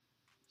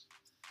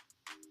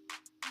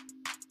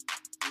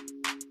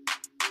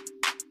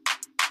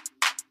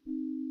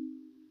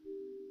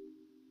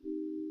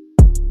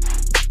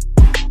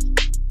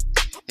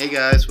Hey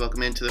guys,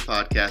 welcome into the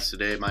podcast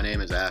today. My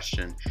name is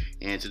Ashton,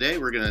 and today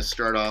we're going to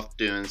start off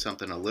doing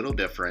something a little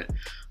different.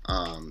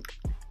 Um,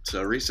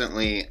 so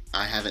recently,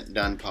 I haven't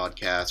done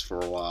podcasts for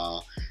a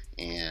while,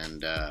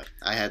 and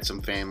I had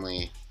some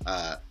family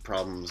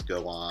problems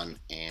go on,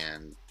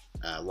 and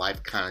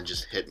life kind of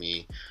just hit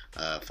me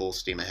full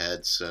steam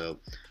ahead. So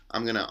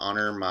I'm going to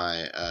honor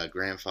my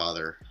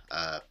grandfather,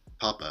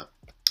 Papa.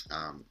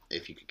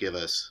 If you could give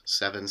us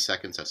 7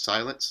 seconds of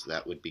silence,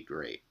 that would be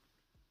great.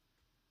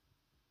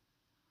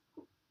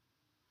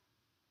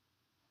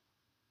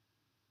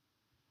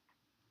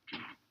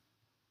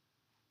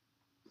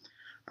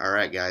 All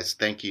right, guys,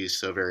 thank you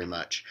so very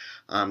much.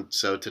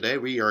 So today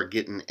we are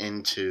getting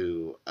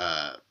into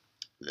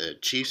the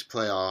Chiefs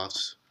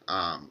playoffs.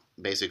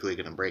 Basically,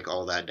 going to break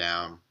all that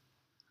down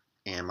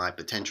and my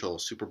potential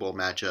Super Bowl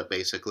matchup,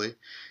 basically,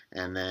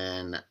 and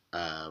then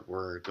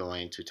we're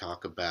going to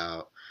talk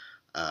about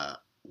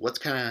what's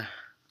kind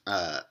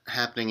of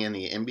happening in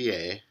the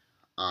NBA,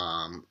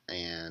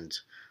 and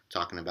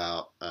talking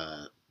about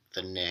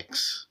the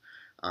Knicks,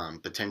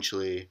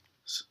 potentially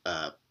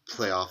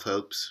playoff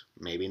hopes,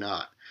 maybe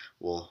not.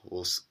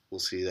 We'll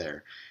see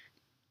there.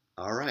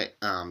 All right.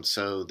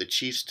 So the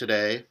Chiefs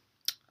today,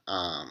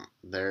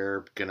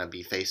 they're gonna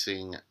be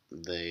facing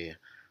the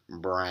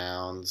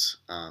Browns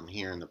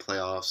here in the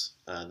playoffs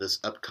this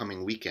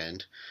upcoming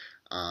weekend.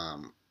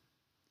 Um,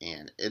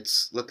 and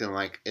it's looking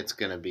like it's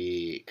going to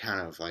be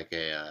kind of like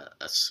a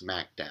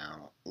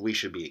smackdown. We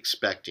should be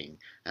expecting,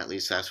 at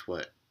least that's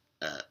what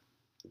uh,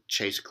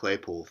 Chase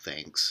Claypool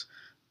thinks.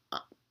 Uh,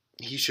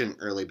 he shouldn't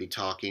really be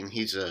talking.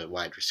 He's a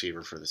wide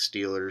receiver for the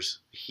Steelers.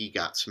 He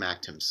got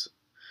smacked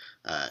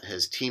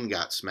his team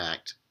got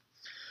smacked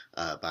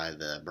by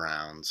the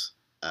Browns,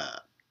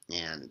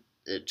 and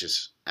it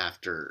just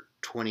after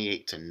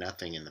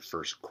 28-0 in the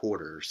first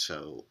quarter.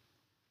 So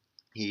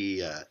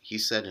he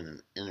said in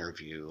an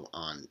interview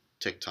on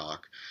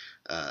TikTok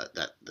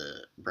that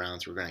the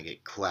Browns were going to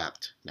get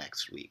clapped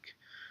next week.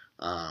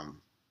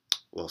 Um,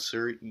 well,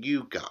 sir,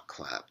 you got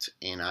clapped,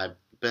 and I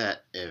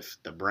bet if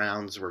the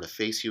Browns were to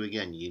face you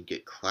again, you'd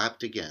get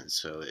clapped again.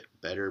 So it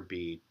better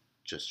be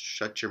just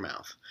shut your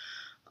mouth.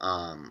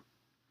 Um,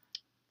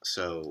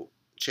 so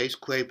Chase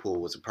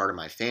Claypool was a part of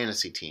my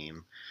fantasy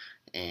team,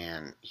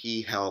 and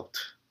he helped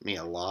me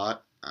a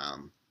lot.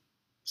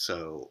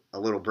 So a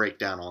little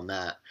breakdown on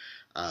that.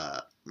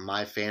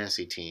 My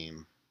fantasy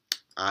team,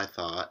 I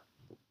thought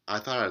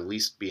I'd at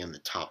least be in the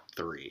top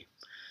three.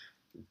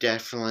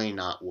 Definitely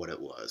not what it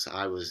was.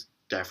 I was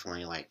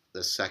definitely like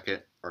the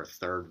second or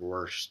third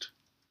worst.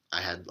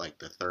 I had like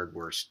the third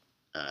worst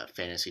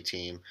fantasy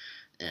team,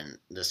 and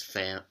this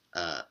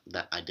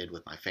that I did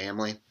with my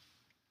family.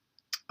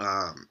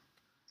 Um,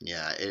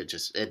 yeah, it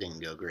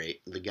didn't go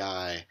great. The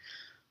guy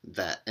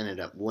that ended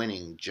up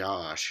winning,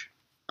 Josh,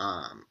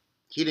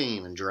 he didn't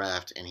even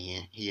draft, and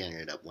he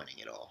ended up winning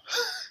it all.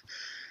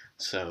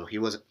 So he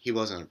wasn't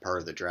a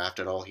part of the draft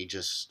at all. He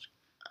just,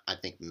 I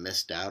think,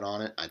 missed out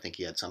on it. I think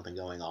he had something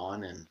going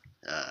on, and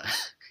uh,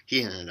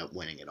 he ended up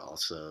winning it all.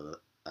 So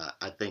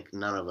I think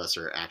none of us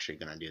are actually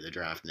going to do the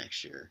draft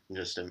next year,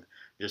 just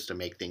to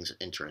make things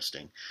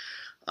interesting.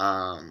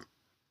 Um,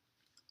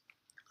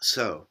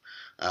 so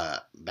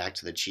back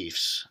to the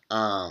Chiefs.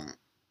 The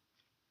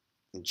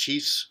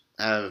Chiefs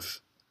have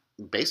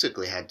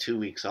basically had 2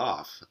 weeks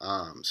off.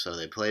 So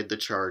they played the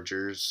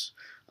Chargers.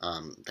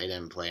 They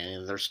didn't play any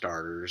of their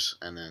starters,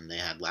 and then they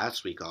had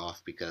last week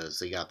off because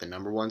they got the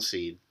number one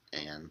seed,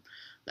 and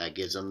that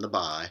gives them the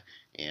bye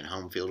and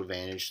home field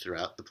advantage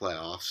throughout the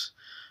playoffs,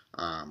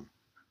 um,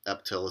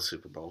 up till the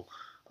Super Bowl.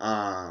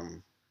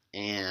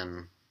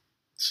 And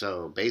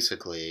so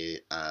basically,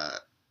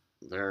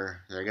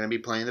 they're going to be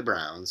playing the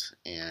Browns,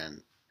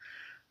 and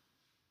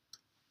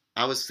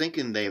I was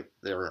thinking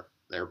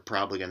they're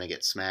probably going to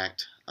get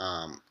smacked.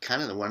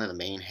 Kind of one of the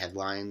main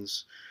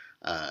headlines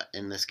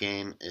in this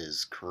game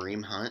is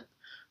Kareem Hunt.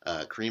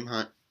 Kareem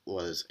Hunt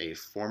was a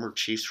former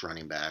Chiefs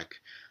running back.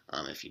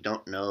 If you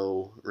don't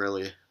know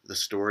really the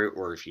story,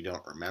 or if you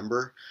don't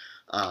remember,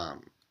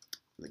 um,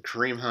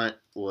 Kareem Hunt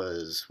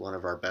was one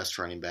of our best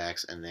running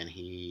backs, and then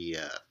he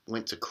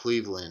went to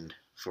Cleveland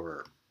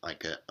for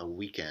like a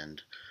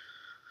weekend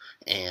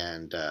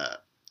and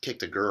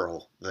kicked a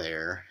girl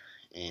there,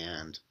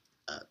 and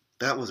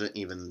that wasn't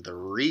even the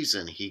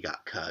reason he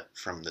got cut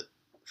from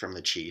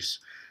the Chiefs.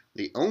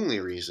 The only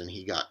reason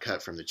he got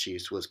cut from the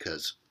Chiefs was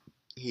because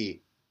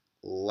he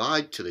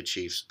lied to the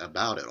Chiefs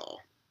about it all,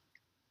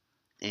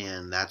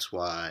 and that's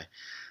why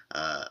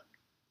uh,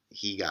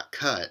 he got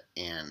cut.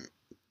 And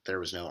there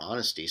was no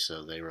honesty,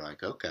 so they were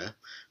like, okay,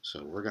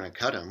 so we're gonna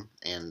cut him.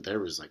 And there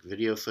was like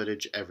video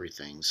footage,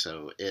 everything.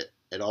 So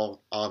it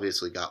all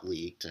obviously got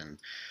leaked, and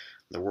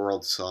the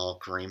world saw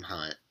Kareem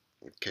Hunt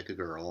kick a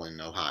girl in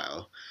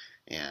Ohio,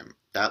 and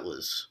that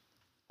was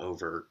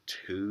over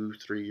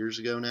 2-3 years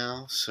ago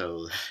now.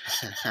 So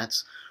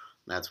that's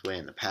that's way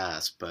in the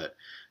past. But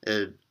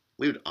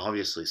we would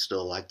obviously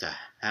still like to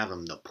have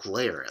him, the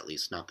player at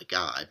least, not the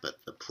guy, but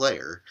the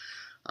player.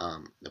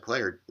 The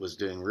player was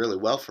doing really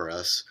well for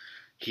us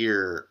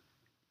here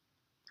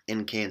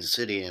in Kansas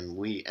City, and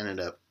we ended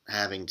up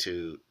having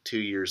to 2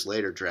 years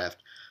later draft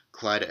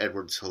Clyde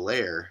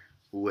Edwards-Helaire,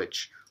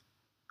 which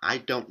I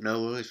don't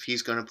know if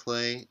he's going to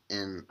play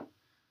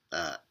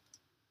uh,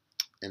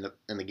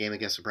 in the game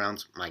against the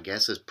Browns. My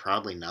guess is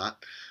probably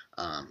not.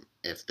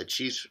 If the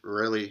Chiefs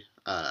really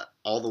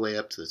all the way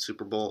up to the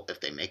Super Bowl, if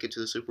they make it to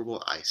the Super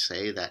Bowl, I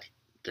say that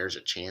there's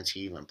a chance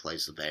he even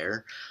plays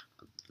there.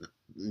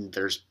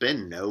 There's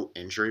been no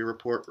injury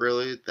report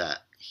really that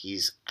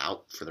he's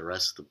out for the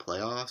rest of the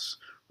playoffs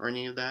or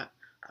any of that.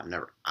 I've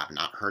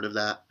not heard of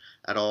that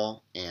at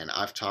all. And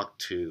I've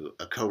talked to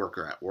a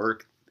coworker at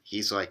work.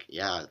 He's like,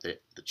 yeah, the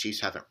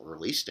Chiefs haven't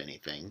released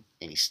anything,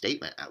 any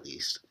statement at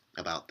least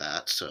about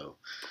that.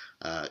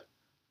 Uh,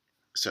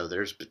 so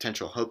there's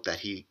potential hope that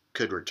he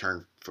could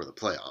return for the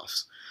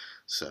playoffs.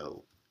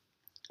 So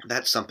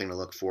that's something to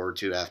look forward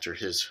to after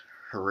his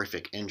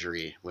horrific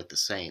injury with the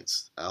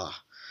Saints.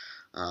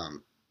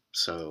 Um,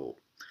 so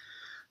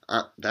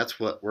that's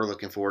what we're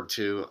looking forward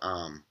to.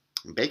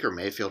 Baker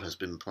Mayfield has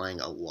been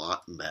playing a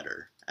lot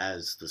better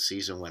as the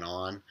season went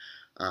on.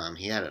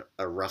 He had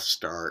a rough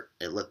start.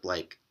 It looked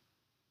like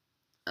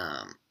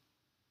um,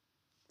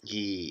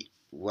 he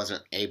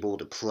wasn't able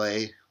to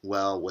play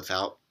well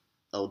without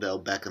Odell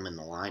Beckham in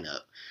the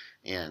lineup.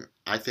 And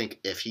I think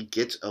if he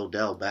gets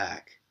Odell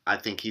back, I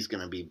think he's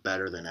going to be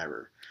better than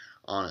ever,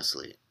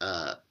 honestly.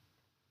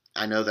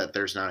 I know that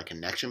there's not a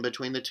connection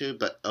between the two,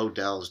 but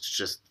Odell's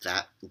just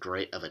that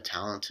great of a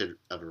talented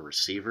of a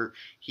receiver.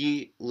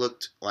 He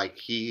looked like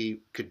he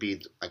could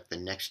be like the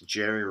next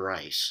Jerry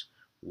Rice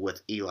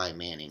with Eli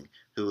Manning,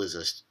 who is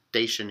a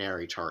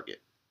stationary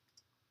target.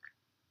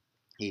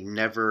 He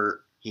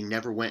never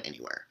went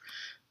anywhere.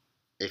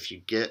 If you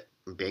get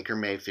Baker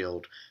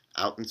Mayfield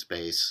out in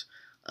space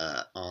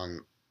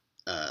on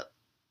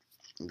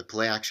the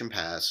play action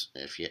pass,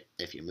 if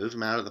you move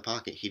him out of the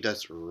pocket, he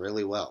does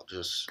really well.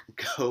 Just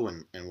go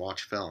and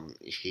watch film.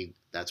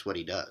 That's what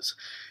he does,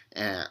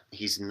 and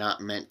he's not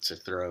meant to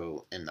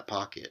throw in the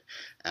pocket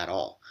at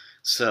all.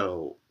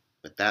 So,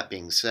 with that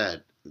being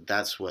said,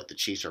 that's what the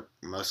Chiefs are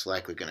most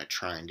likely going to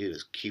try and do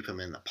is keep him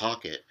in the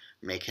pocket,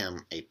 make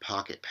him a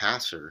pocket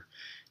passer,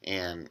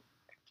 and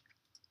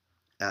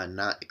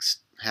not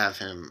have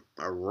him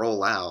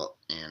roll out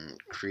and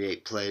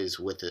create plays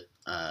with it.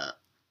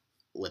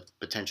 With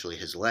potentially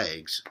his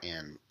legs.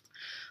 And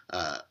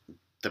uh,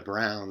 the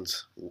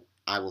Browns,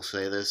 I will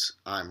say this,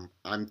 I'm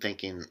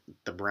thinking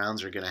the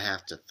Browns are going to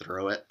have to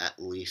throw it at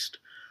least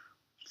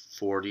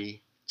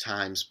 40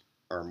 times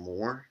or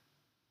more.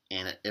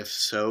 And if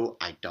so,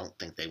 I don't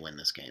think they win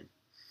this game.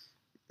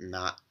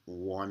 Not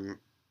one.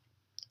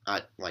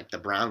 Like the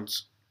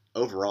Browns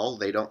overall,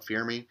 they don't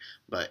fear me,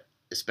 but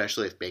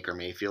especially if Baker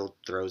Mayfield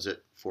throws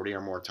it 40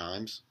 or more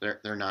times,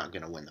 they're not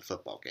going to win the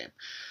football game.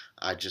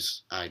 I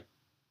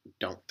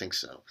don't think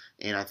so.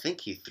 And I think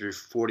he threw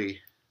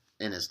 40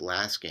 in his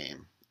last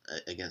game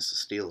against the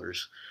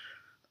Steelers.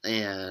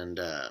 And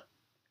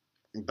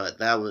but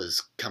that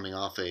was coming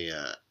off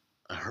a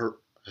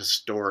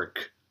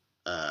historic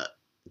uh,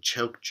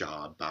 choke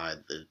job by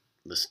the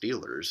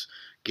Steelers,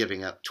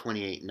 giving up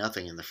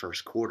 28-0 in the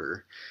first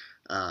quarter.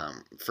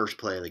 First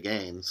play of the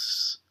game,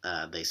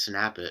 they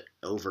snap it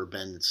over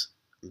Ben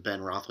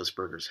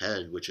Roethlisberger's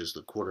head, which is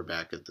the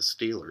quarterback of the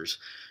Steelers,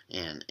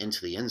 and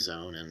into the end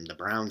zone, and the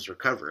Browns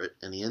recover it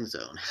in the end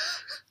zone.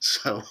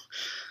 So,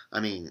 I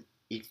mean,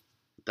 the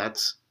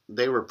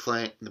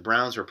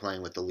Browns were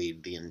playing with the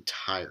lead the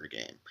entire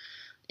game,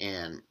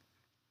 and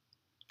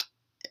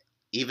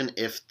even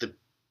if the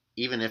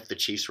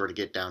Chiefs were to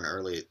get down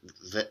early,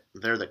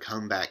 they're the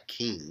comeback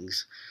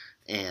kings,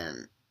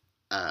 and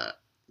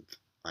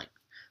like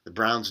the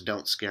Browns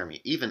don't scare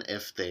me. Even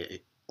if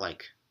they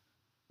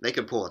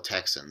could pull a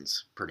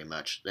Texans pretty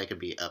much. They could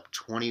be up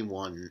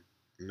 21-0,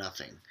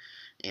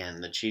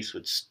 and the Chiefs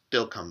would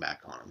still come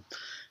back on them.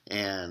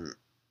 And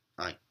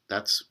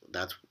that's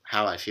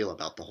how I feel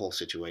about the whole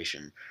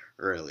situation,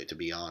 really, to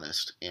be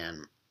honest.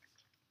 And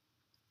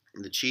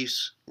the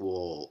Chiefs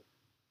will.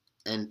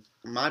 And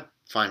my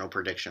final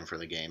prediction for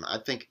the game, I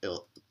think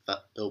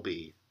it'll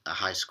be a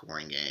high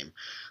scoring game.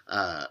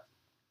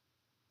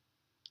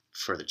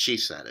 For the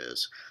Chiefs, that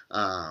is.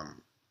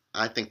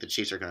 I think the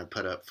Chiefs are going to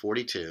put up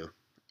 42,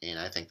 and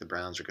I think the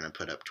Browns are going to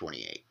put up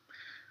 28.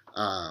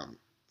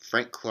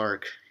 Frank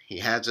Clark, he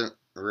hasn't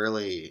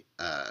really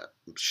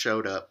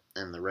showed up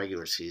in the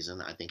regular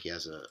season. I think he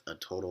has a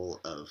total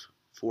of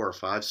 4 or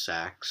 5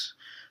 sacks,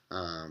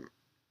 and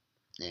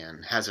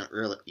hasn't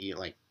really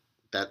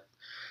that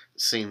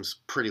seems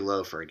pretty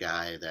low for a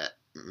guy that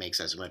makes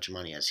as much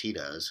money as he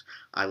does.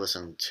 I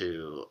listen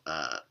to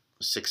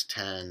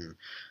 610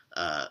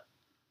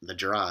 The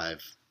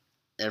Drive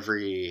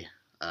every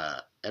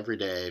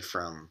day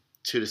from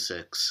 2 to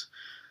 6,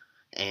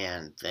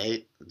 and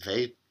they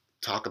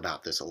talk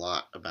about this a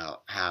lot,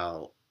 about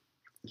how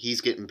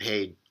he's getting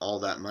paid all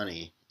that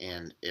money,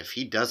 and if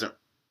he doesn't,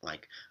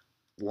 like,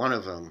 one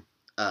of them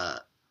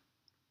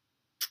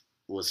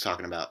was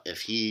talking about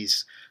if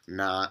he's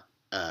not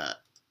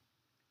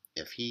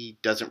if he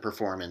doesn't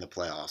perform in the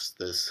playoffs,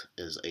 this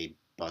is a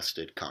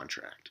busted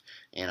contract.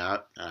 And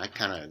I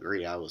kind of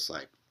agree. I was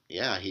like,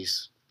 yeah,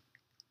 he's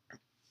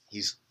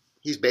he's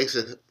he's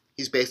basic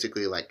he's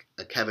basically like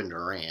a Kevin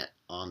Durant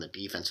on the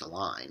defensive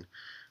line.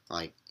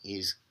 Like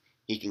he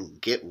can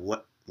get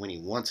what when he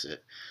wants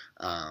it.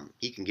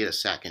 He can get a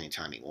sack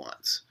anytime he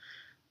wants.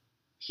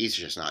 He's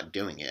just not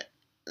doing it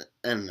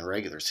in the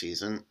regular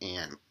season,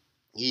 and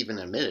he even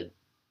admitted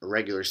the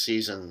regular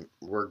season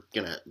we're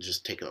gonna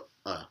just take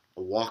a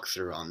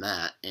walkthrough on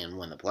that, and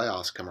when the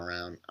playoffs come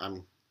around,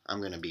 I'm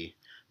gonna be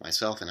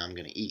myself and I'm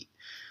gonna eat.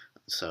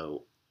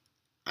 So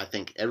I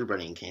think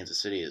everybody in Kansas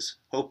City is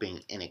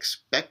hoping and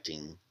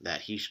expecting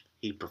that he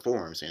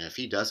performs, and if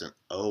he doesn't,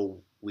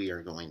 oh, we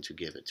are going to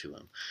give it to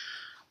him,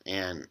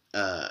 and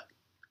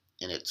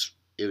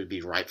it would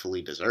be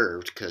rightfully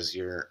deserved because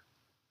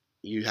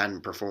you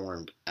hadn't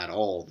performed at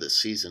all this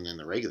season in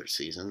the regular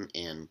season,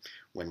 and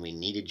when we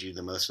needed you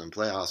the most in the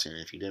playoffs, and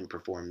if you didn't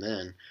perform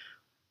then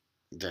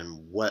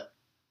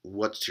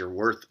what's your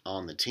worth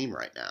on the team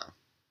right now?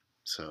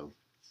 So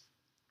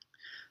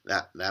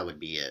that would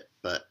be it.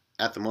 But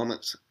at the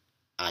moment,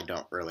 I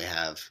don't really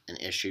have an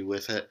issue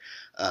with it.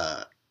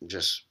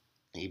 Just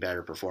he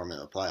better perform in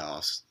the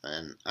playoffs,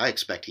 and I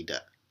expect he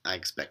does. I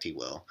expect he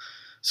will.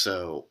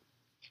 So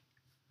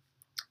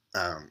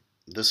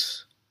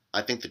this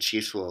I think the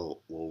Chiefs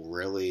will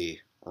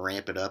really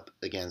ramp it up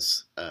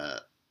against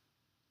the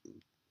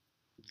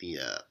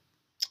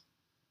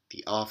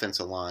the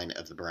offensive line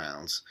of the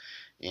Browns,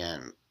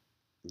 and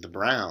the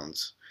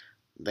Browns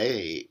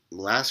they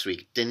last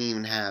week didn't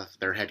even have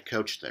their head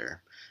coach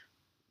there,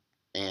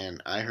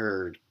 and I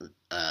heard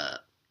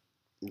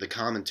the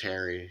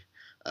commentary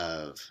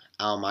of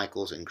Al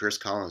Michaels and Chris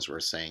Collins were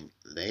saying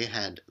they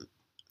had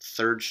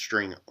third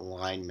string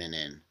linemen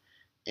in.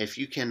 If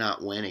you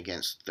cannot win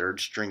against third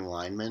string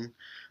linemen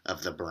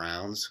of the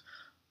Browns,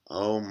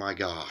 oh my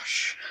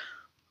gosh,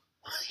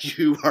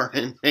 you are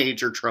in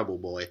major trouble,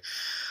 boy.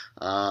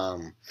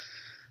 Um,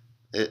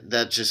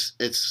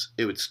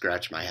 it would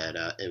scratch my head.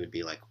 It would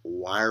be like,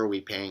 why are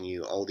we paying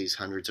you all these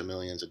hundreds of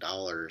millions of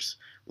dollars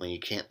when you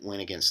can't win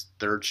against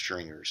third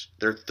stringers?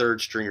 They're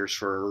third stringers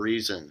for a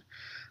reason.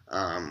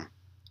 Um,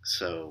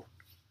 so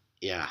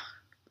yeah,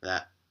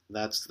 that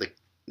that's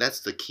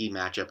the key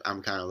matchup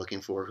I'm kind of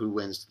looking for. Who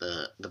wins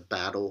the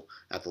battle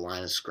at the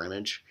line of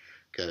scrimmage?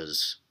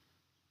 Because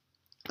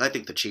I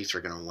think the Chiefs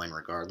are going to win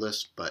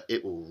regardless, but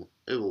it will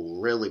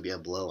really be a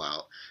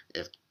blowout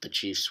if the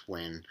Chiefs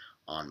win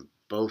on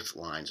both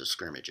lines of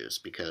scrimmages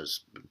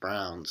because the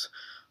Browns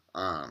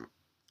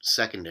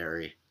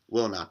secondary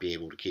will not be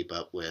able to keep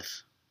up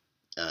with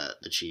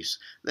the Chiefs.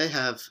 They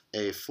have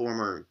a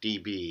former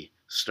DB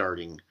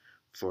starting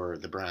for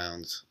the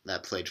Browns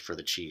that played for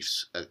the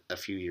Chiefs a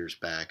few years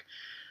back.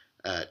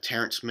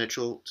 Terrence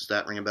Mitchell, does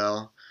that ring a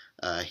bell?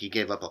 He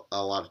gave up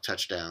a lot of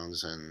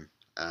touchdowns and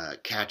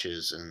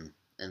catches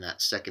in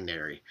that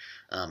secondary.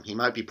 He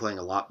might be playing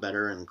a lot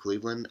better in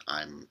Cleveland.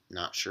 I'm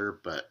not sure,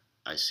 but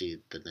I see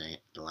the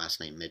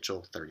last name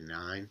Mitchell,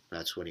 39.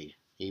 That's what he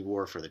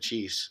wore for the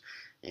Chiefs,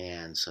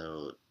 and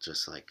so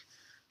just like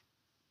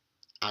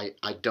I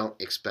don't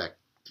expect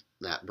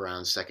that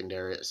Browns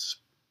secondary,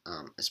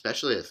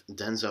 especially if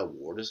Denzel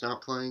Ward is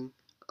not playing.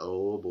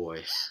 Oh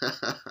boy,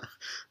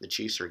 the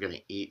Chiefs are going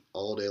to eat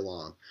all day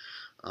long.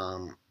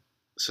 Um,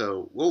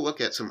 so we'll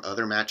look at some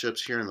other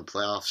matchups here in the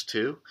playoffs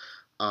too.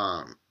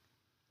 Um,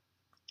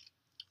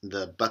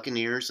 the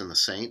Buccaneers and the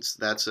Saints.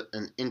 That's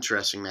an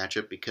interesting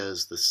matchup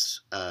because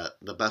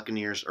the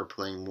Buccaneers are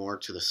playing more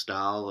to the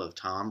style of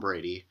Tom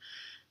Brady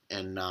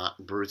and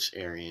not Bruce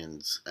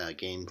Arians'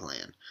 game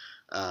plan.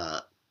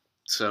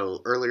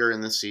 So earlier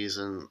in the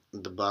season,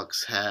 the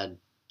Bucks had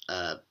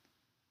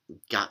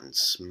gotten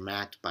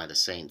smacked by the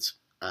Saints,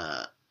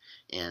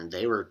 and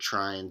they were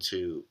trying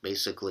to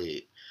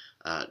basically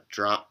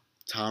drop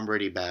Tom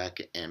Brady back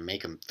and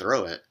make him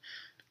throw it.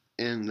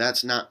 And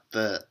that's not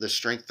the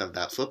strength of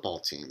that football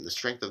team. The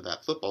strength of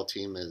that football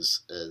team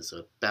is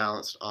a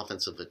balanced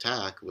offensive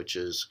attack, which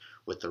is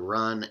with the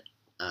run,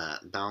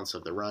 balance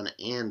of the run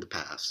and the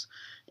pass.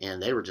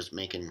 And they were just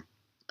making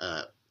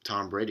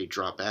Tom Brady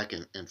drop back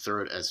and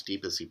throw it as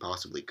deep as he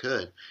possibly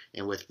could.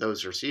 And with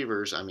those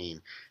receivers, I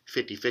mean,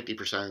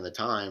 50% of the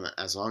time,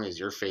 as long as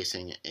you're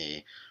facing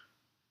a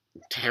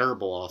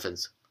terrible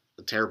offense,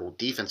 a terrible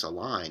defensive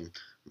line,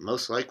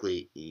 most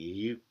likely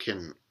you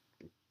can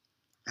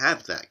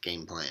have that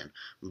game plan.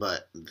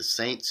 But the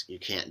Saints, you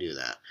can't do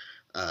that.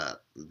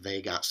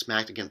 They got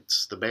smacked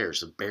against the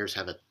Bears. The Bears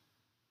have a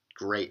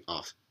great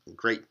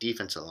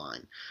defensive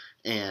line,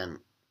 and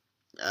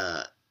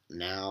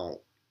now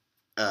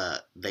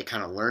they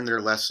kind of learn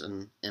their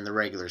lesson in the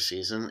regular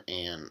season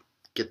and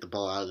get the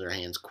ball out of their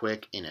hands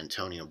quick. And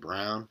Antonio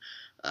Brown,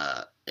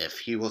 if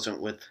he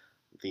wasn't with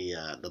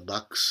the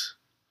Bucks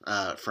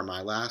from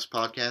my last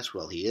podcast,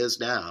 well, he is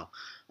now.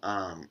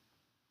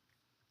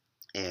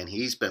 And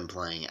he's been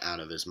playing out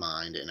of his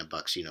mind in a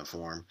Bucks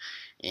uniform.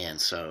 And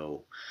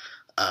so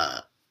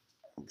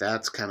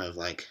that's kind of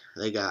like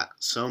they got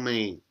so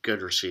many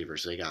good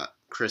receivers. They got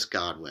Chris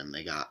Godwin.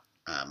 They got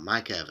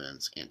Mike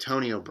Evans,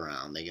 Antonio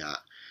Brown. They got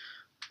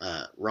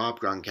Rob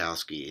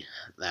Gronkowski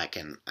that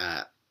can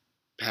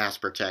pass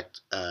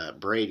protect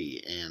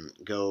Brady and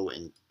go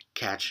and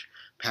catch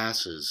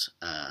passes,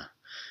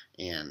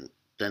 and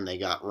then they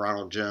got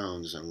Ronald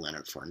Jones and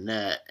Leonard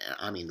Fournette.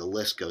 I mean, the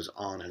list goes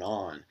on and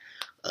on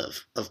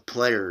of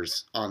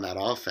players on that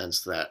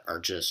offense that are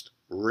just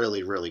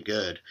really, really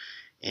good.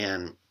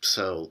 And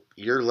so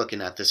you're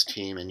looking at this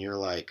team and you're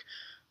like,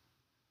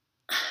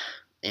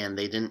 and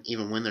they didn't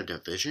even win their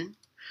division?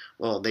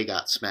 Well, they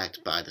got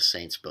smacked by the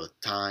Saints both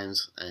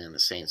times, and the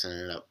Saints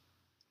ended up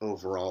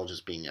overall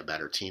just being a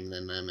better team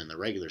than them in the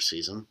regular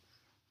season.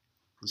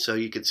 So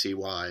you could see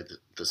why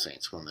the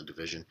Saints won the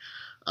division.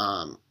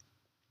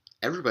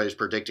 Everybody's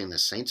predicting the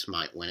Saints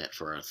might win it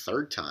for a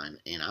third time,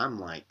 and I'm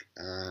like,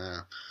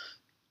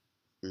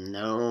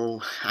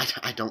 no,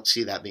 I don't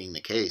see that being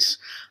the case.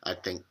 I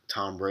think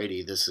Tom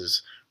Brady, this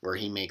is where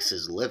he makes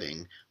his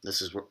living.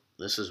 This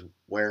is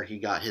where he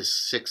got his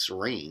 6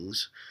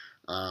 rings.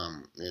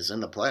 Is in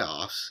the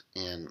playoffs,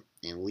 and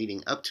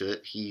leading up to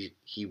it,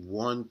 he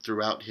won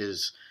throughout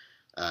his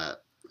uh,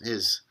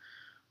 his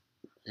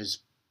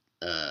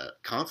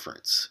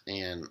conference,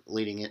 and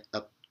leading it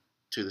up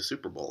to the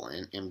Super Bowl,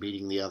 and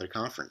beating the other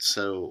conference.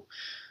 So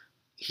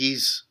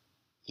he's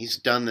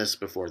done this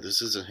before.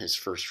 This isn't his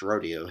first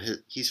rodeo.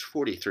 He's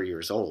 43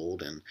 years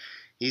old, and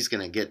he's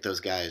going to get those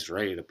guys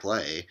ready to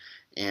play.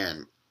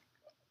 And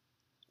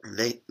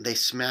they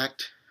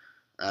smacked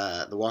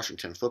the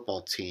Washington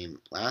football team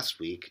last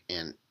week,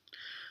 and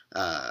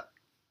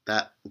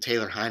that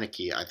Taylor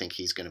Heineke, I think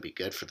he's going to be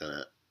good for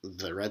the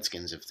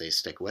Redskins if they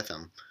stick with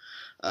him.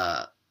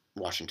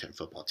 Washington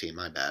football team,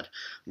 my bad.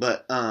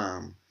 But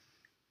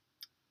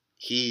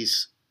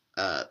he's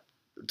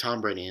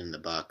Tom Brady and the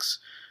Bucks.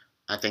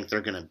 I think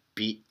they're going to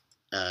beat.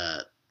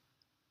 I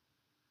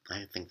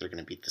think they're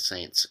going to beat the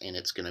Saints, and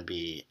it's going to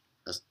be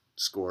a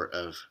score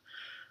of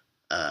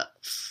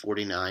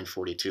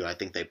 49-42. I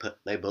think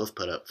they both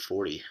put up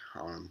 40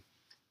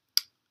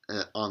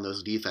 on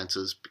those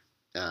defenses,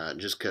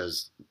 just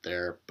because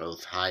they're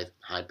both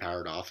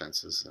high-powered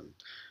offenses, and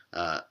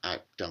I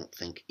don't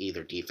think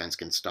either defense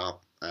can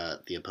stop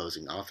the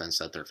opposing offense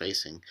that they're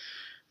facing.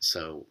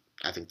 So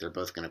I think they're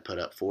both going to put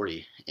up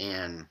 40.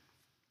 And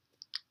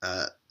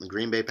the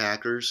Green Bay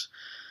Packers,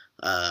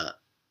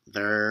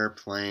 they're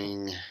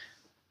playing,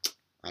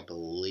 I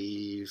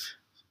believe,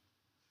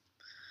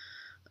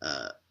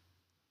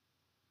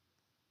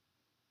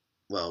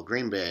 well,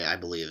 Green Bay, I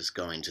believe, is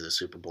going to the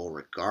Super Bowl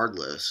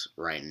regardless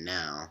right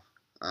now.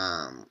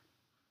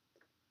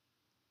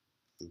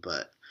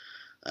 But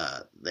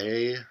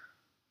they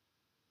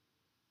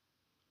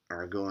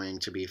are going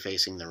to be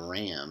facing the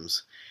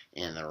Rams,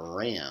 and the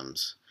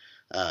Rams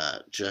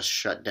just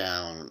shut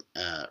down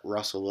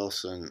Russell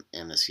Wilson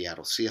and the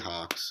Seattle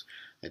Seahawks.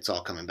 It's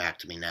all coming back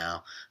to me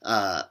now.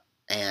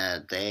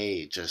 And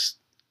they just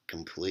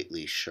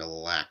completely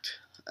shellacked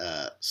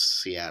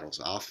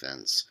Seattle's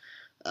offense.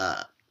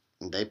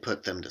 They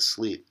put them to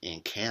sleep,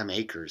 and Cam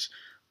Akers,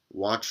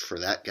 watch for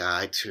that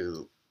guy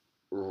to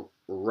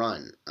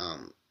run.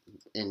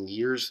 In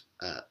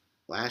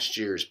last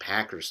year's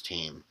Packers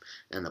team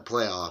in the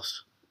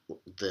playoffs,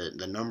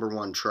 the number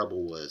one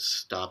trouble was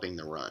stopping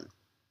the run.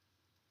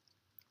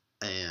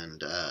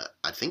 And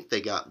I think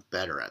they got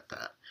better at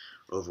that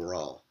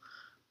overall.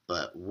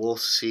 But we'll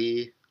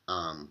see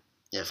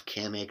if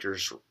Cam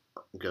Akers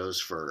goes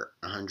for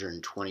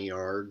 120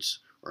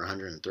 yards or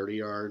 130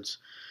 yards,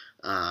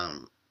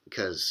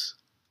 because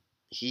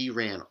he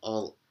ran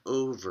all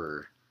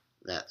over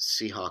that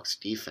Seahawks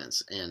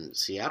defense, and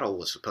Seattle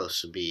was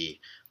supposed to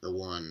be the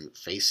one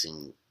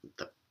facing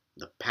the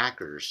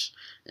Packers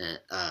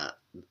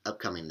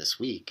upcoming this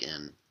week,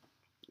 and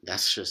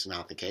that's just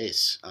not the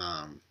case.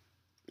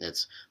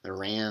 It's the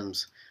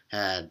Rams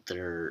had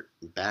their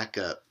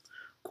backup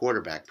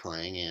quarterback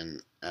playing,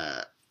 and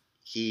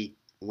he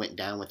went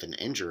down with an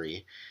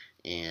injury,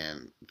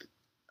 and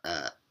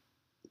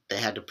they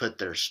had to put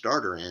their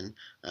starter in,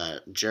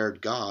 Jared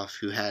Goff,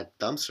 who had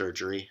thumb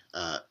surgery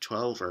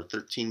 12 or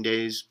 13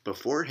 days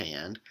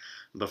beforehand,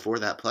 before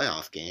that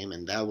playoff game,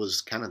 and that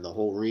was kind of the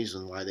whole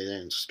reason why they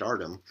didn't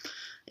start him.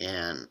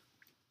 And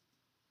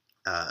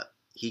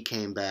he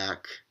came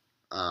back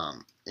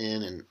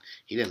in, and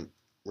he didn't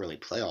really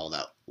play all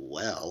that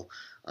well.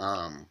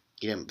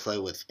 He didn't play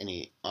with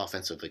any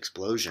offensive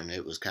explosion.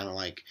 It was kind of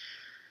like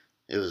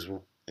it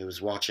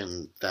was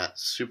watching that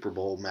Super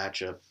Bowl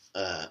matchup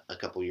a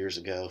couple years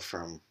ago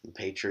from the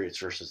Patriots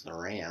versus the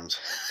Rams,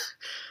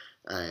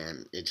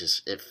 and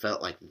it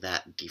felt like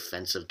that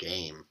defensive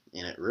game,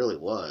 and it really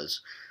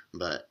was.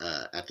 But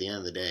at the end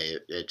of the day,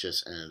 it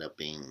just ended up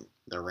being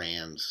the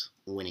Rams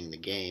winning the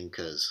game,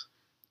 because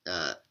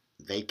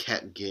they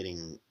kept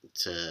getting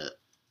to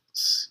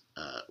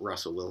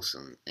Russell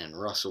Wilson, and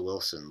Russell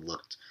Wilson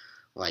looked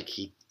like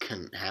he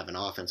couldn't have an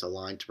offensive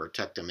line to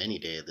protect him any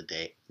day of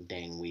the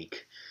dang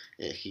week.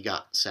 He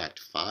got sacked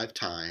 5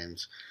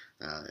 times.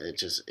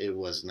 It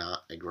was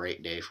not a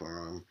great day for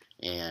him,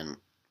 and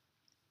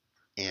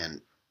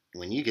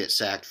when you get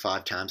sacked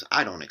 5 times,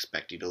 I don't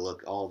expect you to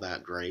look all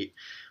that great,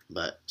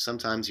 but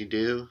sometimes you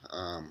do,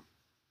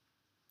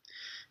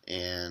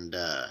 and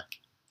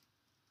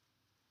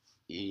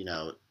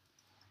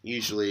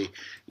usually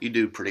you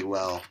do pretty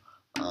well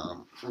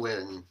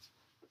when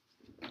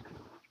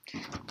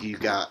you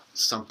got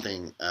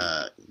something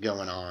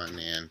going on,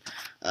 and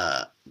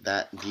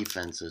that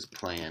defense is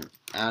playing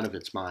out of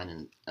its mind,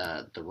 and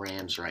the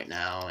Rams right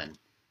now, and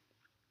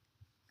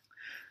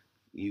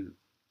you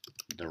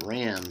the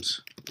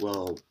Rams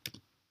will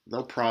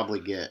they'll probably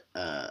get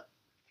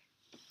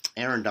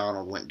Aaron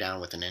Donald went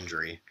down with an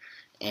injury,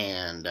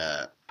 and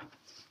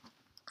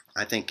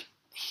I think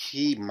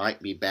he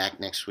might be back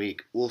next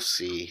week. We'll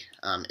see.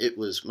 It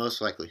was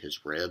most likely his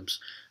ribs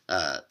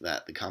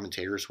that the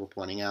commentators were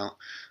pointing out,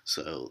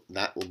 so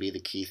that will be the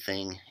key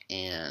thing,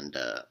 and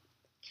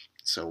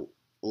so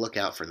look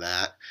out for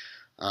that.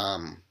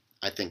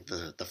 I think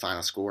the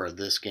final score of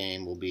this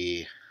game will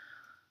be.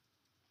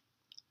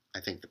 I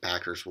think the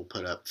Packers will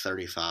put up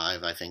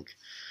 35. I think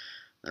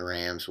the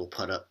Rams will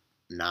put up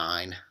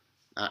 9.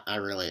 I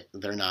really,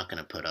 they're not going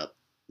to put up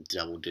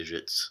double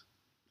digits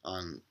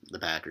on the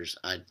Packers.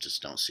 I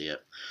just don't see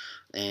it.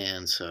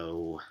 And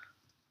so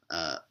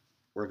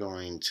we're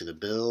going to the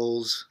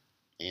Bills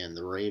and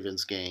the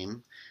Ravens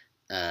game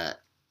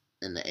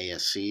in the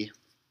AFC.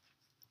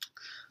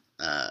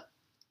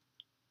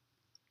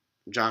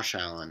 Josh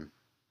Allen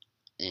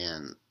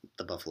and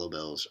the Buffalo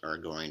Bills are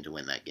going to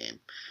win that game.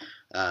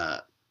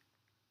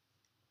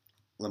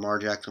 Lamar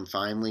Jackson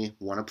finally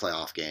won a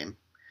playoff game,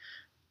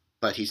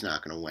 but he's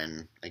not going to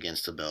win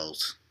against the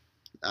Bills.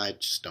 I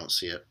just don't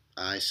see it.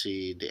 I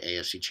see the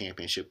AFC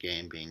Championship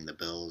game being the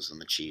Bills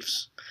and the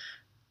Chiefs.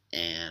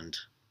 And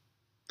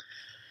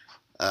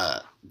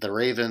the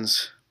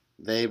Ravens,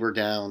 they were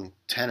down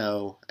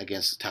 10-0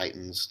 against the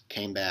Titans,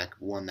 came back,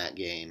 won that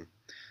game.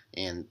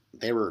 And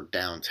they were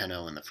down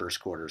 10-0 in the first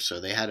quarter, so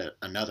they had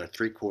another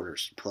 3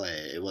 quarters to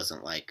play. It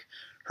wasn't like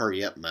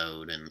hurry up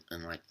mode and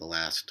like the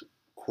last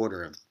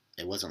quarter of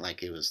it wasn't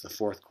like it was the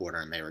fourth quarter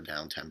and they were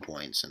down 10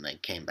 points and they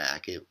came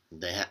back. They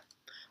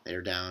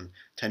were down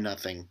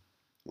 10-0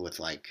 with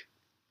like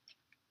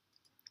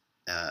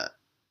I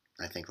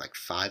think like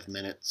 5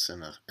 minutes in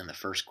the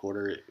first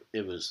quarter.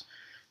 It was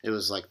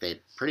like they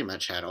pretty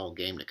much had all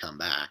game to come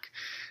back,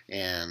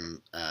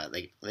 and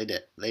they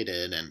did,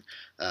 and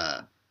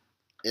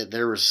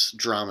there was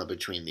drama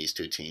between these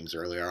two teams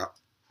earlier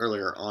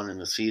on in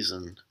the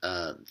season.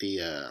 I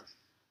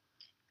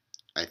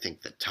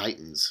think the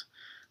Titans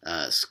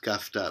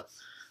scuffed up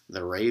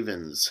the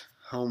Ravens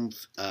home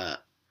the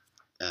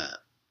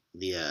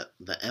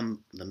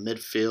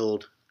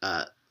midfield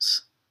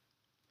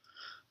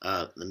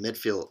the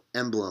midfield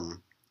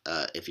emblem,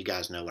 if you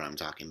guys know what I'm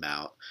talking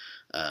about.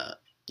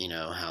 You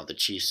know how the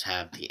Chiefs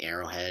have the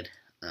arrowhead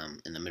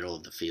in the middle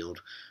of the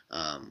field.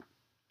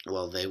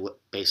 Well, they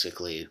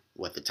basically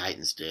what the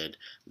Titans did.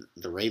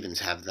 The Ravens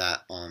have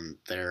that on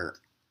their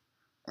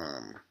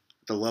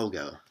the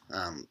logo,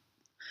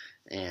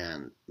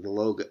 and the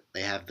logo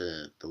they have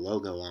the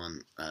logo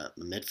on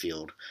the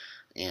midfield,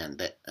 and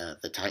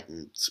the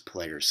Titans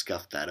players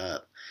scuffed that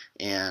up,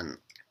 and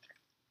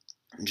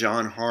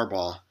John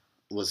Harbaugh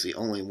was the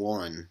only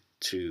one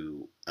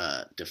to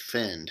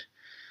defend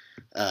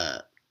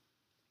the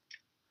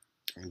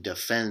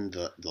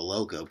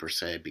logo per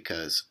se,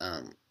 because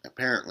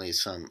apparently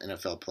some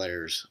NFL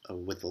players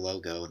with the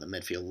logo, the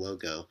midfield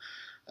logo,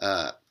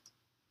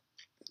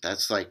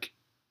 that's like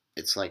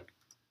it's like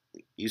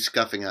you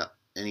scuffing up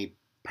any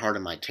part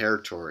of my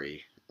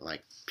territory.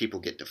 Like people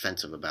get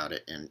defensive about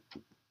it, and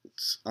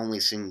it's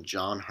only seeing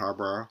John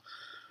Harbaugh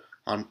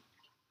on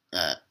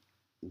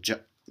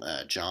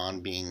John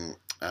being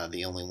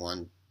the only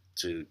one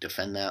to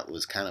defend that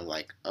was kind of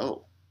like,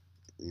 oh,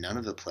 none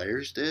of the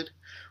players did.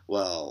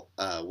 Well,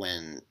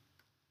 when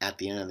at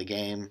the end of the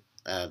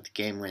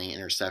game-winning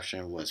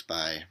interception was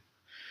by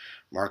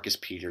Marcus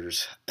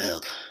Peters.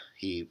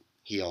 He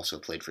also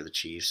played for the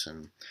Chiefs,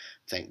 and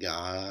thank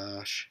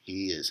gosh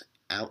he is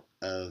out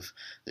of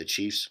the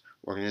Chiefs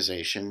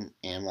organization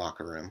and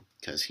locker room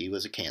because he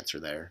was a cancer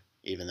there.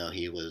 Even though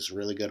he was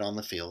really good on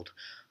the field,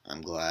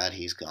 I'm glad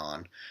he's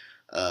gone.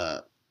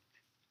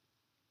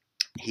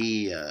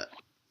 He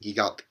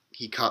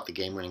caught the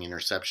game-winning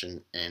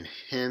interception, and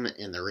him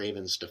and the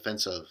Ravens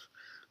defensive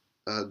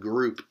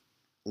group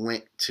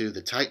went to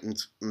the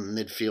Titans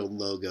midfield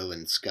logo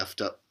and scuffed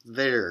up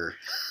their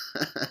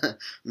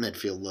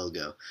midfield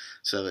logo.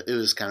 So it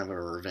was kind of a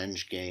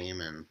revenge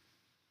game, and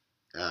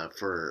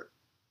for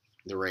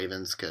the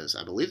Ravens, because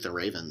I believe the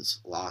Ravens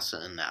lost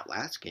in that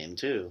last game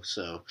too.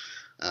 So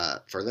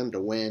for them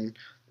to win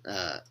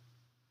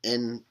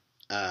in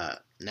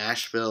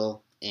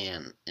Nashville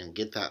and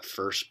get that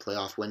first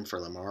playoff win for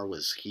Lamar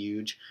was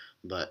huge.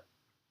 But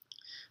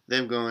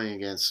them going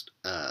against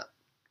the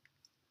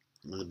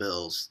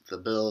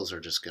Bills are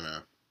just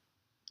gonna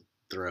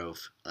throw,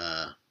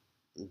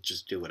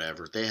 just do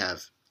whatever. They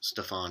have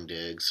Stephon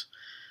Diggs,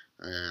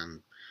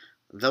 and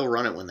they'll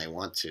run it when they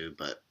want to,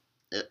 but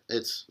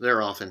it's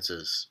their offense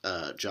is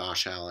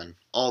Josh Allen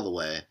all the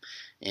way,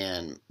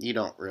 and you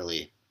don't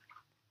really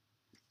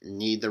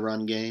need the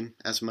run game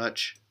as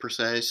much per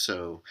se,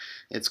 so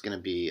it's going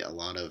to be a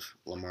lot of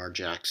Lamar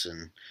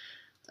Jackson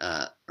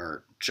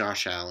or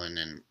Josh Allen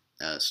and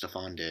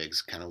Stephon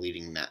Diggs kind of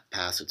leading that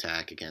pass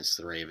attack against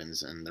the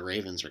Ravens, and the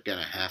Ravens are going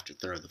to have to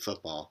throw the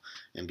football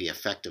and be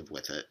effective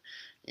with it.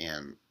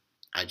 And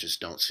I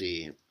just I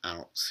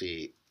don't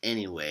see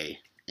any way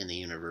in the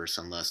universe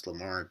unless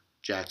Lamar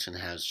Jackson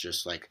has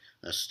just like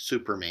a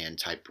Superman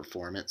type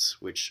performance,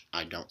 which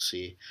I don't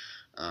see.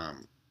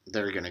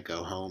 They're going to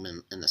go home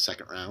in the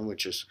second round,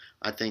 which is,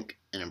 I think,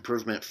 an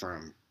improvement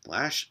from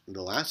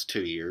the last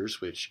 2 years,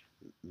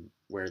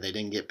 where they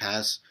didn't get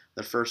past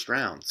the first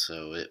round.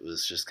 So it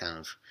was just kind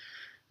of,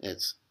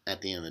 it's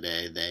at the end of the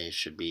day, they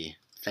should be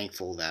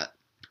thankful that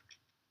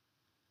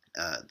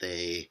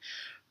they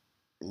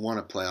won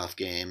a playoff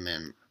game.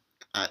 And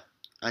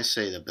I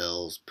say the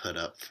Bills put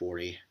up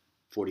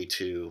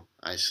 42.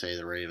 I say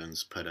the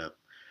Ravens put up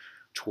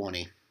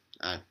 20.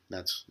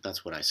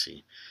 That's what I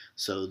see.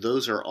 So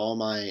those are all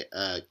my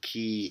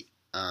key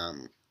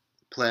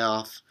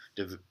playoff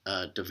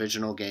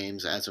divisional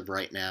games as of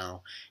right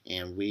now,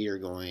 and we are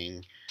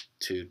going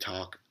to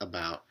talk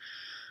about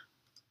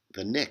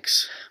the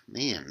Knicks.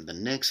 Man, the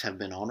Knicks have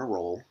been on a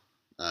roll.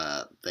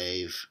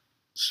 They've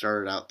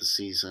started out the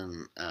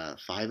season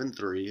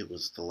 5-3. It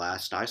was the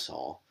last I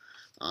saw.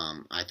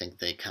 I think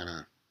they kind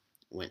of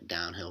went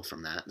downhill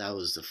from that. That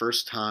was the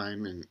first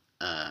time in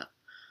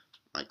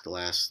like the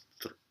last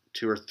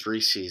 2 or 3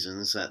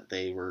 seasons that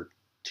they were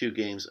 2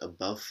 games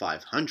above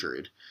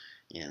 500,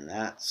 and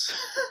that's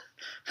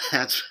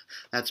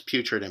that's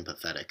putrid and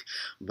pathetic.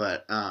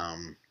 But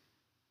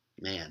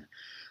man,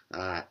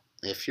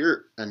 if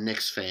you're a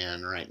Knicks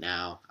fan right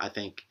now, I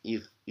think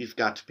you've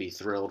got to be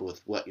thrilled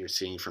with what you're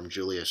seeing from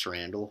Julius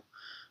Randle.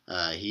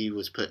 He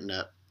was putting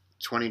up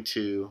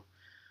 22,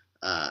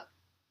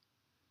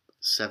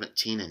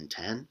 17 and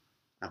 10.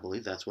 I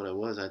believe that's what it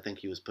was. I think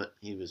he was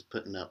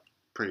putting up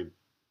pretty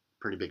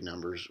big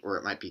numbers, or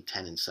it might be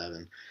 10 and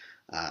 7.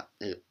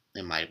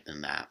 It might have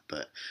been that,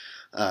 but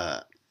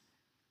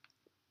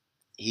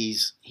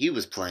he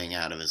was playing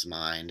out of his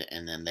mind.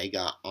 And then they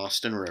got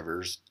Austin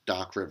Rivers,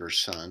 Doc Rivers'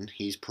 son.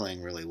 He's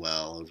playing really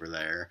well over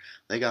there.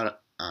 They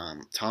got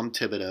Tom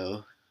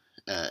Thibodeau.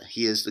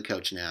 He is the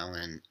coach now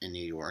in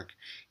New York.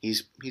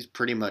 He's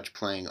pretty much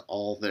playing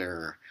all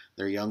their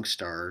young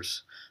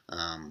stars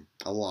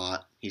a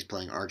lot. He's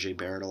playing R.J.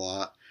 Barrett a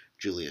lot,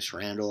 Julius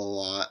Randle a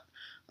lot.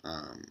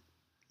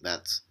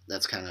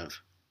 That's kind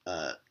of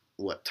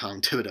what Tom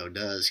Thibodeau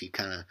does. He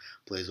kind of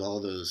plays all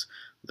those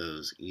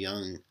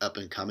young up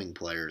and coming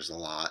players a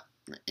lot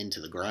into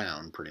the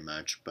ground, pretty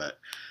much. But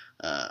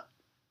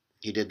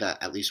he did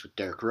that at least with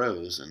Derrick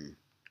Rose, and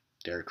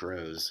Derrick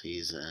Rose,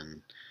 he's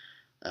in.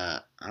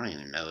 I don't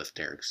even know if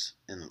Derrick's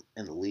in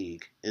the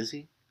league. Is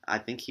he? I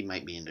think he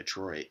might be in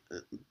Detroit.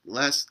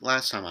 Last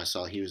time I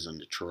saw, he was in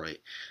Detroit,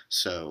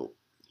 so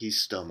he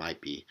still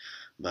might be.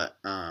 But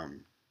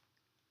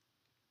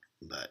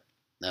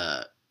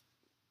the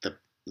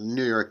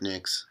New York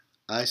Knicks,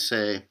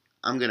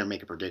 I'm going to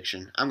make a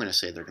prediction. I'm going to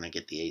say they're going to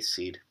get the 8th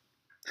seed.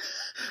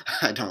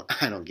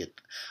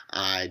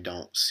 I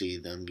don't see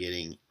them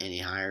getting any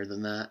higher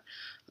than that.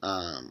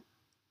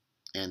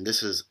 And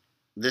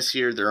this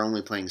year they're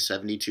only playing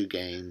 72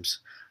 games.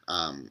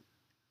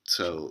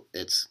 So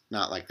it's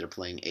not like they're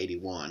playing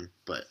 81,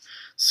 but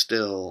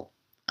still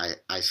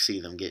I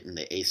see them getting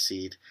the 8th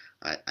seed.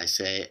 I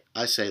say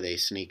they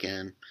sneak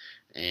in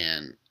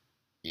and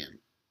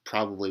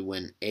probably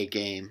win a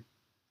game.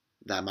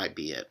 That might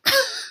be it.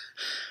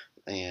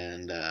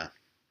 And I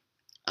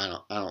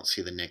don't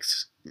see the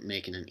Knicks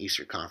making an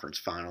Eastern Conference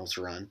Finals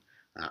run.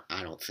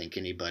 I don't think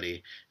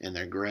anybody in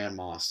their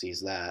grandma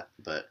sees that.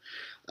 But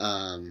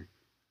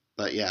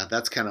yeah,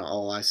 that's kind of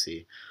all I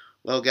see.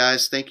 Well,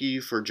 guys, thank you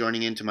for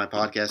joining into my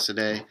podcast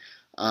today.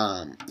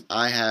 I'm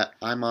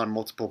on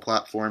multiple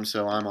platforms,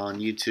 so I'm on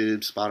YouTube,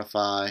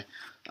 Spotify,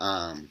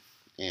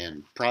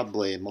 and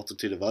probably a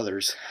multitude of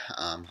others.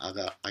 I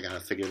got to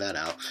figure that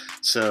out.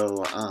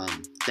 So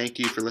thank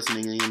you for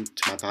listening in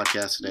to my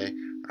podcast today.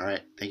 All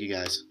right, thank you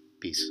guys.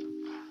 Peace.